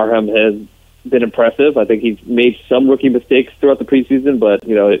think Parham has been impressive. I think he's made some rookie mistakes throughout the preseason, but,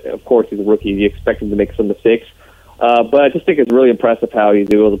 of course he's a rookie. You expect him to make some mistakes. But I just think it's really impressive how he's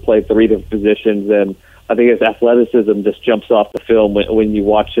able to play three different positions, and I think his athleticism just jumps off the film when you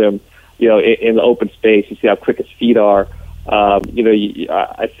watch him, in the open space. You see how quick his feet are.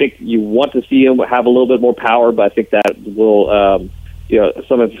 I think you want to see him have a little bit more power, but I think that will,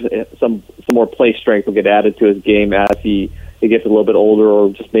 some more play strength will get added to his game as he gets a little bit older,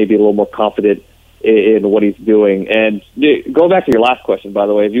 or just maybe a little more confident in what he's doing. And going back to your last question, by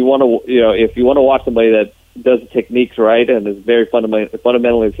the way, if you want to watch somebody that does the techniques right and is very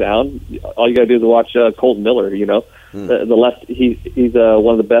fundamentally sound, all you got to do is watch Colton Miller. The left, he's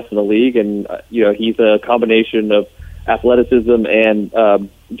one of the best in the league, and he's a combination of athleticism and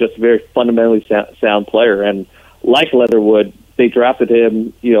just very fundamentally sound player. And like Leatherwood, they drafted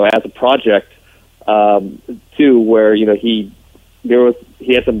him, as a project too, where he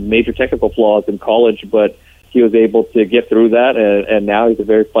had some major technical flaws in college, but he was able to get through that, and now he's a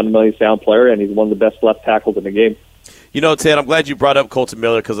very fundamentally sound player, and he's one of the best left tackles in the game. Ted, I'm glad you brought up Kolton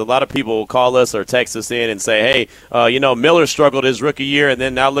Miller because a lot of people will call us or text us in and say, hey, Miller struggled his rookie year, and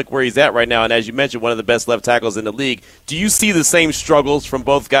then now look where he's at right now. And as you mentioned, one of the best left tackles in the league. Do you see the same struggles from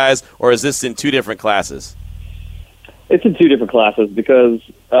both guys, or is this in two different classes? It's in two different classes because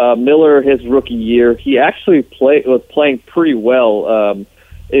Miller, his rookie year, he actually was playing pretty well.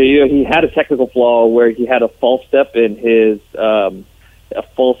 He had a technical flaw where he had a false step in his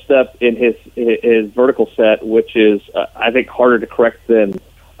vertical set, which is I think harder to correct than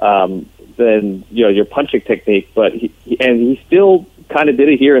your punching technique. But he still kind of did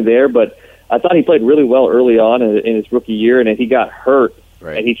it here and there. But I thought he played really well early on in his rookie year, and then he got hurt,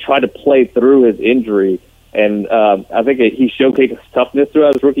 and he tried to play through his injury. And I think he showcased his toughness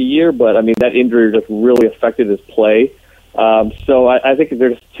throughout his rookie year, but I mean that injury just really affected his play. So I think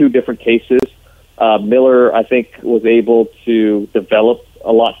there's two different cases. Miller, I think, was able to develop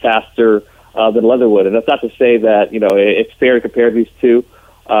a lot faster than Leatherwood, and that's not to say that it's fair to compare these two.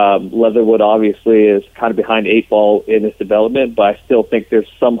 Leatherwood obviously is kind of behind 8 ball in his development, but I still think there's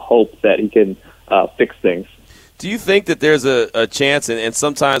some hope that he can fix things. Do you think that there's a chance, and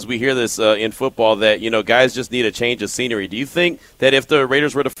sometimes we hear this in football, that guys just need a change of scenery? Do you think that if the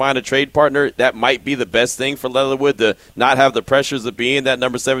Raiders were to find a trade partner, that might be the best thing for Leatherwood, to not have the pressures of being that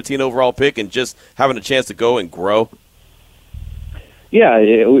number 17 overall pick and just having a chance to go and grow? Yeah,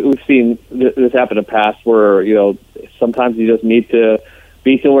 we've seen this happen in the past where sometimes you just need to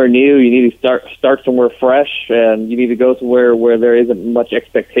be somewhere new. You need to start somewhere fresh, and you need to go somewhere where there isn't much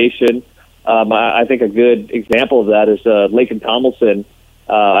expectation. I think a good example of that is Laken Tomlinson.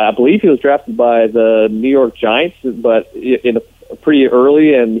 I believe he was drafted by the New York Giants, but pretty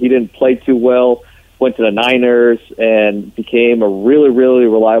early, and he didn't play too well. Went to the Niners and became a really, really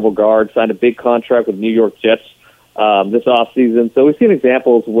reliable guard. Signed a big contract with the New York Jets this offseason. So we've seen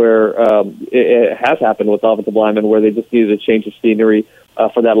examples where it has happened with offensive linemen where they just needed a change of scenery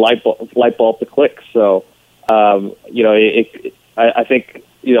for that light bulb to click. So I think.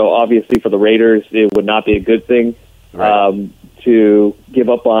 Obviously for the Raiders, it would not be a good thing to give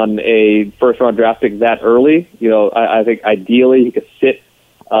up on a first-round draft pick that early. I think ideally he could sit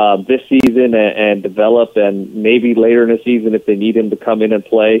this season and develop, and maybe later in the season if they need him to come in and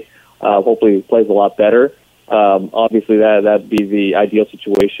play, hopefully he plays a lot better. Obviously that'd be the ideal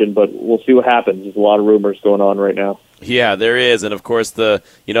situation, but we'll see what happens. There's a lot of rumors going on right now. Yeah, there is, and of course the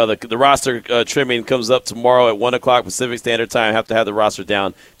roster trimming comes up tomorrow at 1:00 Pacific Standard Time. Have to have the roster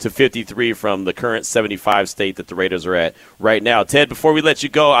down to 53 from the current 75 state that the Raiders are at right now. Ted, before we let you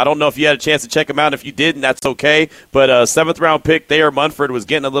go, I don't know if you had a chance to check him out. If you didn't, that's okay. But 7th round pick Thayer Munford was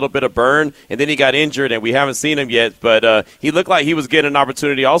getting a little bit of burn, and then he got injured, and we haven't seen him yet. But he looked like he was getting an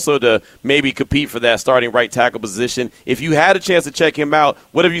opportunity also to maybe compete for that starting right tackle position. If you had a chance to check him out,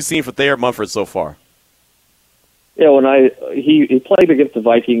 what have you seen for Thayer Munford so far? Yeah, he played against the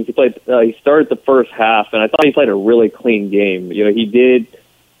Vikings, he started the first half, and I thought he played a really clean game.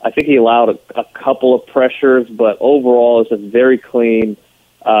 I think he allowed a couple of pressures, but overall it's just very clean.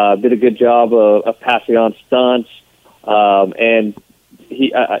 Did a good job of passing on stunts, and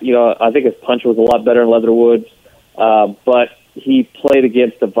I think his punch was a lot better than Leatherwood's, but he played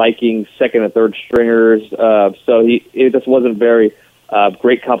against the Vikings' second and third stringers, so it just wasn't very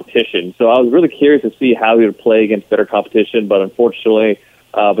great competition. So I was really curious to see how he would play against better competition, but unfortunately,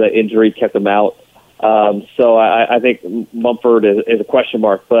 that injury kept him out. So I think Munford is a question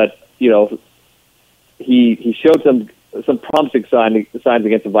mark, but he showed some promising signs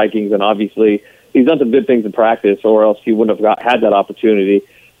against the Vikings, and obviously he's done some good things in practice, or else he wouldn't have had that opportunity.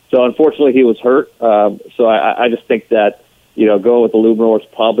 So unfortunately, he was hurt. So I just think that going with the Luminor is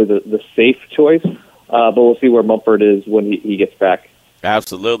probably the safe choice, but we'll see where Munford is when he gets back.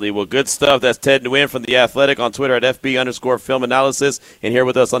 Absolutely. Well, good stuff. That's Ted Nguyen from The Athletic on Twitter at FB_film analysis, and here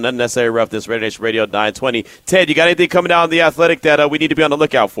with us on Unnecessary Roughness, Raider Nation Radio 920. Ted, you got anything coming out on The Athletic that we need to be on the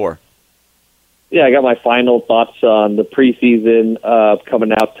lookout for? Yeah, I got my final thoughts on the preseason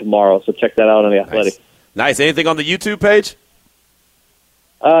coming out tomorrow, so check that out on The Athletic. Nice. Anything on the YouTube page?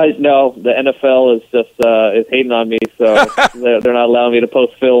 No, the NFL is just is hating on me, so they're not allowing me to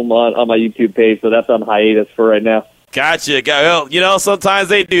post film on my YouTube page, so that's on hiatus for right now. Gotcha. Well, sometimes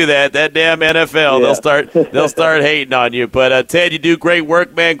they do that. That damn NFL, yeah. They'll start hating on you. But Ted, you do great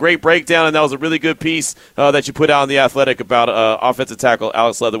work, man. Great breakdown, and that was a really good piece that you put out on The Athletic about offensive tackle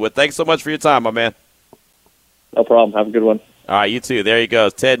Alex Leatherwood. Thanks so much for your time, my man. No problem. Have a good one. All right, you too. There you go.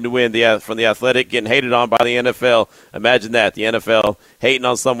 Ted Nguyen from The Athletic, getting hated on by the NFL. Imagine that, the NFL hating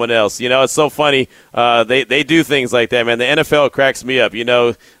on someone else. You know, it's so funny. They do things like that, man. The NFL cracks me up. You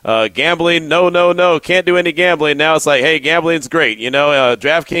know, gambling, no, can't do any gambling. Now it's like, hey, gambling's great. You know,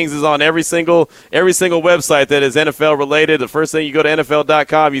 DraftKings is on every single website that is NFL related. The first thing you go to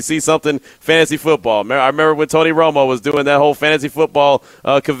NFL.com, you see something fantasy football. I remember when Tony Romo was doing that whole fantasy football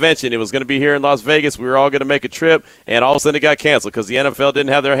convention. It was going to be here in Las Vegas. We were all going to make a trip, and all of a sudden it got canceled because the NFL didn't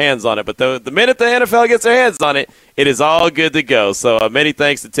have their hands on it. But the minute the NFL gets their hands on it, it is all good to go. So many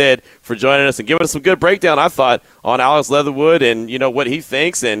thanks to Ted for joining us and giving us some good breakdown, I thought, on Alex Leatherwood and, you know, what he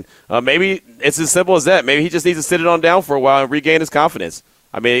thinks. And maybe it's as simple as that. Maybe he just needs to sit it on down for a while and regain his confidence.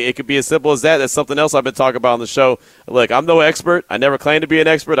 I mean, it could be as simple as that. That's something else I've been talking about on the show. Look, I'm no expert. I never claim to be an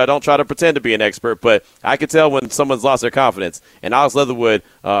expert. I don't try to pretend to be an expert. But I can tell when someone's lost their confidence. And Alex Leatherwood,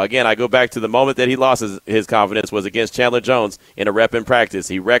 again, I go back to the moment that he lost his confidence was against Chandler Jones in a rep in practice.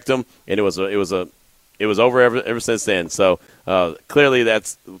 He wrecked him, and it was over ever since then. So clearly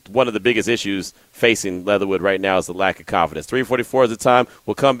that's one of the biggest issues facing Leatherwood right now is the lack of confidence. 3:44 is the time.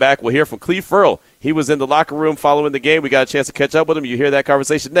 We'll come back. We'll hear from Cleve Ferrell. He was in the locker room following the game. We got a chance to catch up with him. You hear that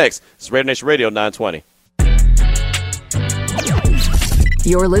conversation next. It's Raider Nation Radio 920.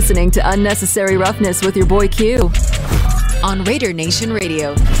 You're listening to Unnecessary Roughness with your boy Q on Raider Nation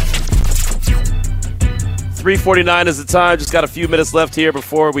Radio. 3:49 is the time. Just got a few minutes left here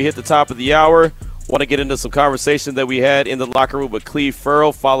before we hit the top of the hour. Want to get into some conversation that we had in the locker room with Cleve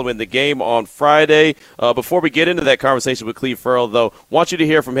Ferrell following the game on Friday. Before we get into that conversation with Cleve Ferrell, though, want you to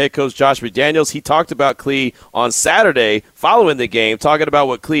hear from head coach Josh McDaniels. He talked about Cleve on Saturday following the game, talking about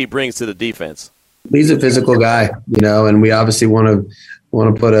what Cleve brings to the defense. He's a physical guy, you know, and we obviously want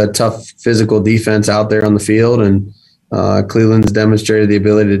to put a tough physical defense out there on the field, and Cleveland's demonstrated the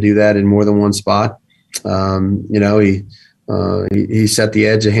ability to do that in more than one spot. You know, he set the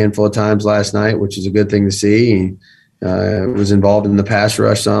edge a handful of times last night, which is a good thing to see. He was involved in the pass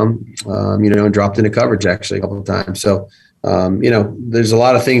rush some, you know, and dropped into coverage actually a couple of times. So, you know, there's a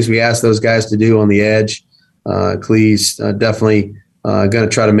lot of things we ask those guys to do on the edge. Cleve's definitely going to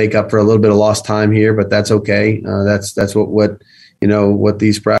try to make up for a little bit of lost time here, but that's okay. That's what you know, what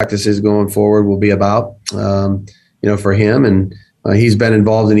these practices going forward will be about, you know, for him. And he's been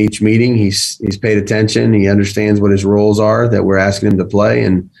involved in each meeting. He's paid attention. He understands what his roles are that we're asking him to play.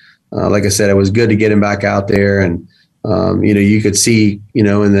 And like I said, it was good to get him back out there. And you know, you could see, you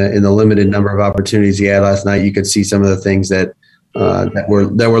know, in the limited number of opportunities he had last night, you could see some of the things that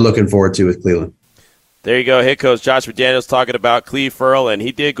we're looking forward to with Cleveland. There you go, head coach Josh McDaniels talking about Cleve Ferrell, and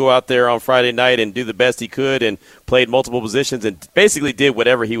he did go out there on Friday night and do the best he could and played multiple positions and basically did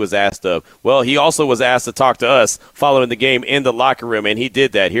whatever he was asked of. Well, he also was asked to talk to us following the game in the locker room, and he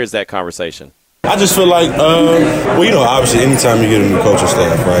did that. Here's that conversation. I just feel like, well, you know, obviously anytime you get a new coaching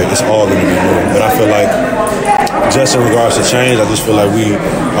staff, right, it's all going to be new. But I feel like just in regards to change, I just feel like we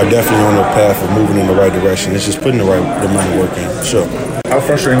are definitely on the path of moving in the right direction. It's just putting the amount of work in, sure. How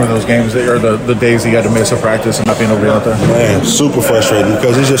frustrating were those games or the days you had to miss a practice and not being able to be out there? Man, super frustrating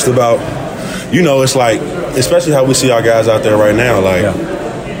because it's just about, you know, it's like, especially how we see our guys out there right now, like,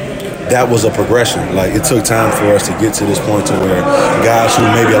 that was a progression. Like, it took time for us to get to this point to where guys who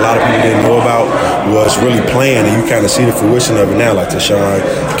maybe a lot of people didn't know about was really playing, and you kind of see the fruition of it now, like Tashawn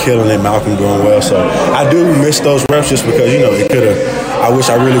killing it, Malcolm doing well. So I do miss those reps just because, you know, I wish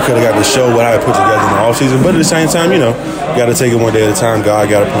I really could have got to show what I had put together in the offseason. But at the same time, you know, you got to take it one day at a time. God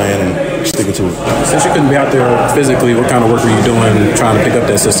got a plan and sticking to it. Since you couldn't be out there physically, what kind of work were you doing trying to pick up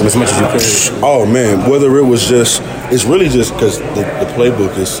that system as much as you could? Oh, man, whether it was just, it's really just because the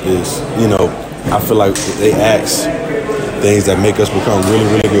playbook is, you know, I feel like they ask things that make us become really,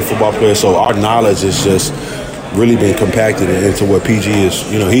 really good football players. So our knowledge is just really been compacted into what PG is.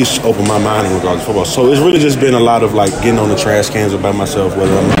 You know, he's opened my mind in regards to football. So it's really just been a lot of, like, getting on the trash cans by myself,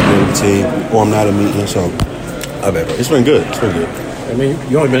 whether I'm not with the team or I'm not at a meeting. So it's been good. It's been good. I mean,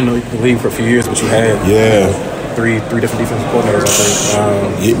 you only been in the league for a few years, but you had three different defensive coordinators, I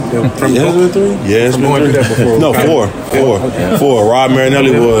think. It's been three? Yeah, it's been three. That before. No, four. Rob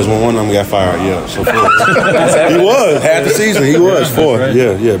Marinelli was when one of them got fired. Yeah, so 4. He was half the season. He was 4. Right.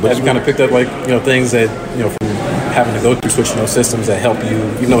 Yeah. But have you kind of picked up, like, you know, things that, you know, from having to go through switching those systems that help you,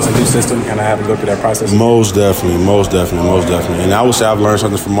 even though it's a new system, kind of having to go through that process? Most definitely. And I would say I've learned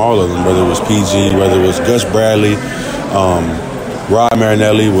something from all of them, whether it was PG, whether it was Gus Bradley, Rod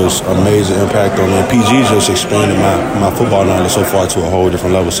Marinelli was a major impact on me. And PG just expanded my football knowledge so far to a whole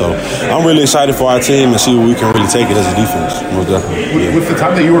different level. So I'm really excited for our team and see where we can really take it as a defense. Most definitely. With the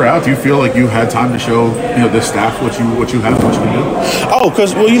time that you were out, do you feel like you had time to show this staff what you have and what you can do? Oh,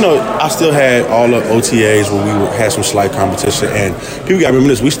 because I still had all the OTAs where we had some slight competition, and people got to remember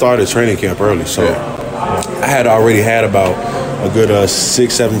this. We started training camp early, so I had already had about a good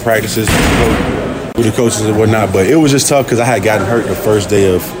 6-7 practices with the coaches and whatnot, but it was just tough because I had gotten hurt the first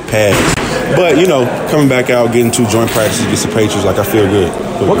day of pads. But, coming back out, getting 2 joint practices against the Patriots, I feel good.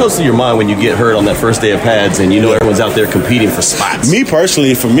 What goes through your mind when you get hurt on that first day of pads and everyone's out there competing for spots? Me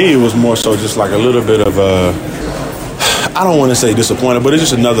personally, for me, it was more so just like a little bit of I don't want to say disappointed, but it's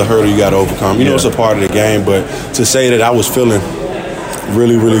just another hurdle you got to overcome. It's a part of the game, but to say that I was feeling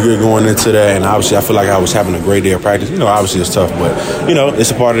really, really good going into that, and obviously I feel like I was having a great day of practice. Obviously it's tough, but,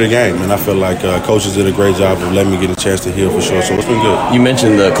 it's a part of the game, and I feel like coaches did a great job of letting me get a chance to heal for sure, so it's been good. You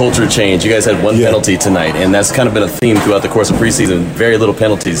mentioned the culture change. You guys had 1 penalty tonight, and that's kind of been a theme throughout the course of preseason, very little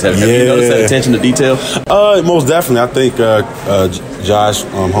penalties. Have you noticed that attention to detail? Most definitely. I think Josh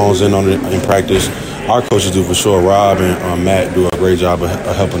hones in on it in practice. Our coaches do for sure. Rob and Matt do a great job of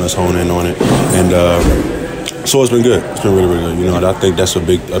helping us hone in on it, and so it's been good. It's been really, really good. I think that's a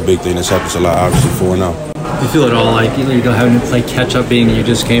big thing that's helped us a lot, obviously, for now. Do you feel at all like you're having to play catch up, being you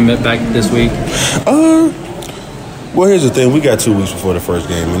just came back this week? Well, here's the thing. We got 2 weeks before the first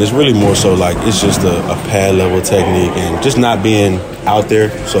game, and it's really more so like it's just a pad level technique and just not being out there.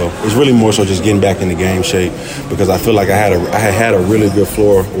 So it's really more so just getting back into game shape, because I feel like I had a really good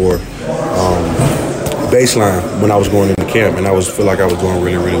floor or baseline when I was going into camp, and I feel like I was doing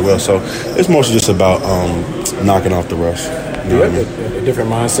really, really well. So it's mostly just about knocking off the rust. Do you have a different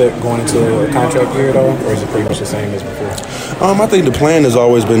mindset going into a contract year, though, or is it pretty much the same as before? I think the plan has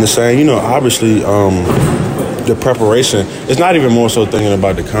always been the same. Obviously, the preparation, it's not even more so thinking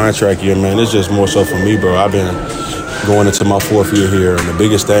about the contract year, man. It's just more so for me, bro. I've been going into my 4th year here, and the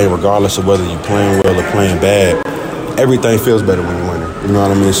biggest thing, regardless of whether you're playing well or playing bad, everything feels better when you're winning. You know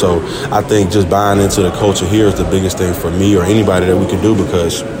what I mean? So I think just buying into the culture here is the biggest thing for me or anybody that we can do,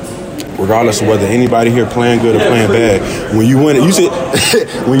 because regardless of whether anybody here playing good or playing bad, when you win it,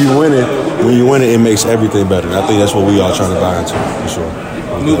 when you win it, it makes everything better. And I think that's what we all trying to buy into, for sure.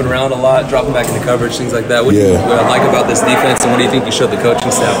 Moving around a lot, dropping back into coverage, things like that. What do you like about this defense, and what do you think you showed the coaching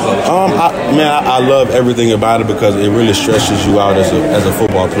staff? I love everything about it, because it really stretches you out as a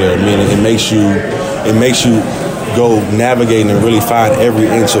football player. I mean, it makes you go navigating and really find every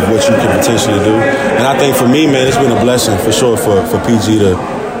inch of what you can potentially do. And I think for me, man, it's been a blessing for sure for PG to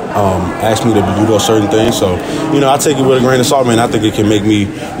ask me to do those certain things. So, I take it with a grain of salt, man. I think it can make me,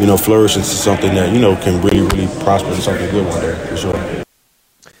 flourish into something that, can really, really prosper into something good one day, for sure.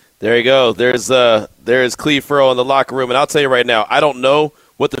 There you go. There's Cleve Ferrell in the locker room, and I'll tell you right now, I don't know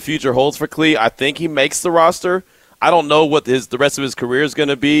what the future holds for Cleve. I think he makes the roster. I don't know what the rest of his career is going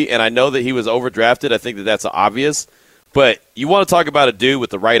to be, and I know that he was overdrafted. I think that's obvious. But you want to talk about a dude with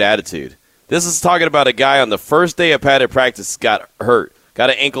the right attitude. This is talking about a guy on the first day of padded practice got hurt,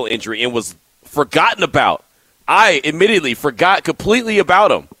 got an ankle injury, and was forgotten about. I admittedly forgot completely about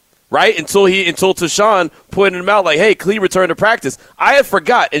him, right? Until Tashawn pointed him out like, hey, Cleve returned to practice. I had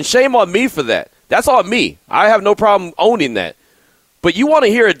forgot, and shame on me for that. That's on me. I have no problem owning that. But you want to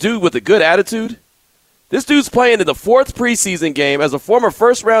hear a dude with a good attitude? This dude's playing in the 4th preseason game as a former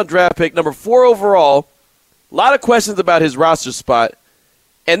first-round draft pick, number 4 overall. A lot of questions about his roster spot.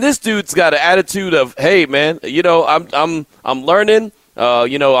 And this dude's got an attitude of, hey, man, I'm learning.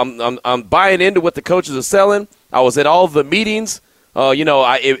 I'm buying into what the coaches are selling. I was at all the meetings.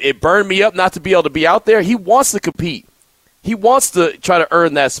 It burned me up not to be able to be out there. He wants to compete. He wants to try to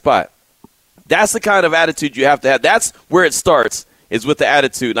earn that spot. That's the kind of attitude you have to have. That's where it starts, is with the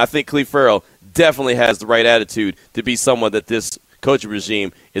attitude. And I think Cleve Ferrell definitely has the right attitude to be someone that this coaching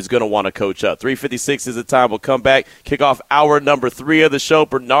regime is going to want to coach up. 3:56 is the time. We'll come back, kick off hour number 3 of the show.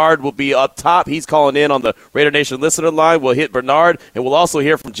 Bernard will be up top. He's calling in on the Raider Nation listener line. We'll hit Bernard, and we'll also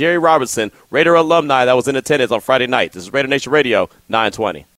hear from Jerry Robinson, Raider alumni that was in attendance on Friday night. This is Raider Nation Radio 920.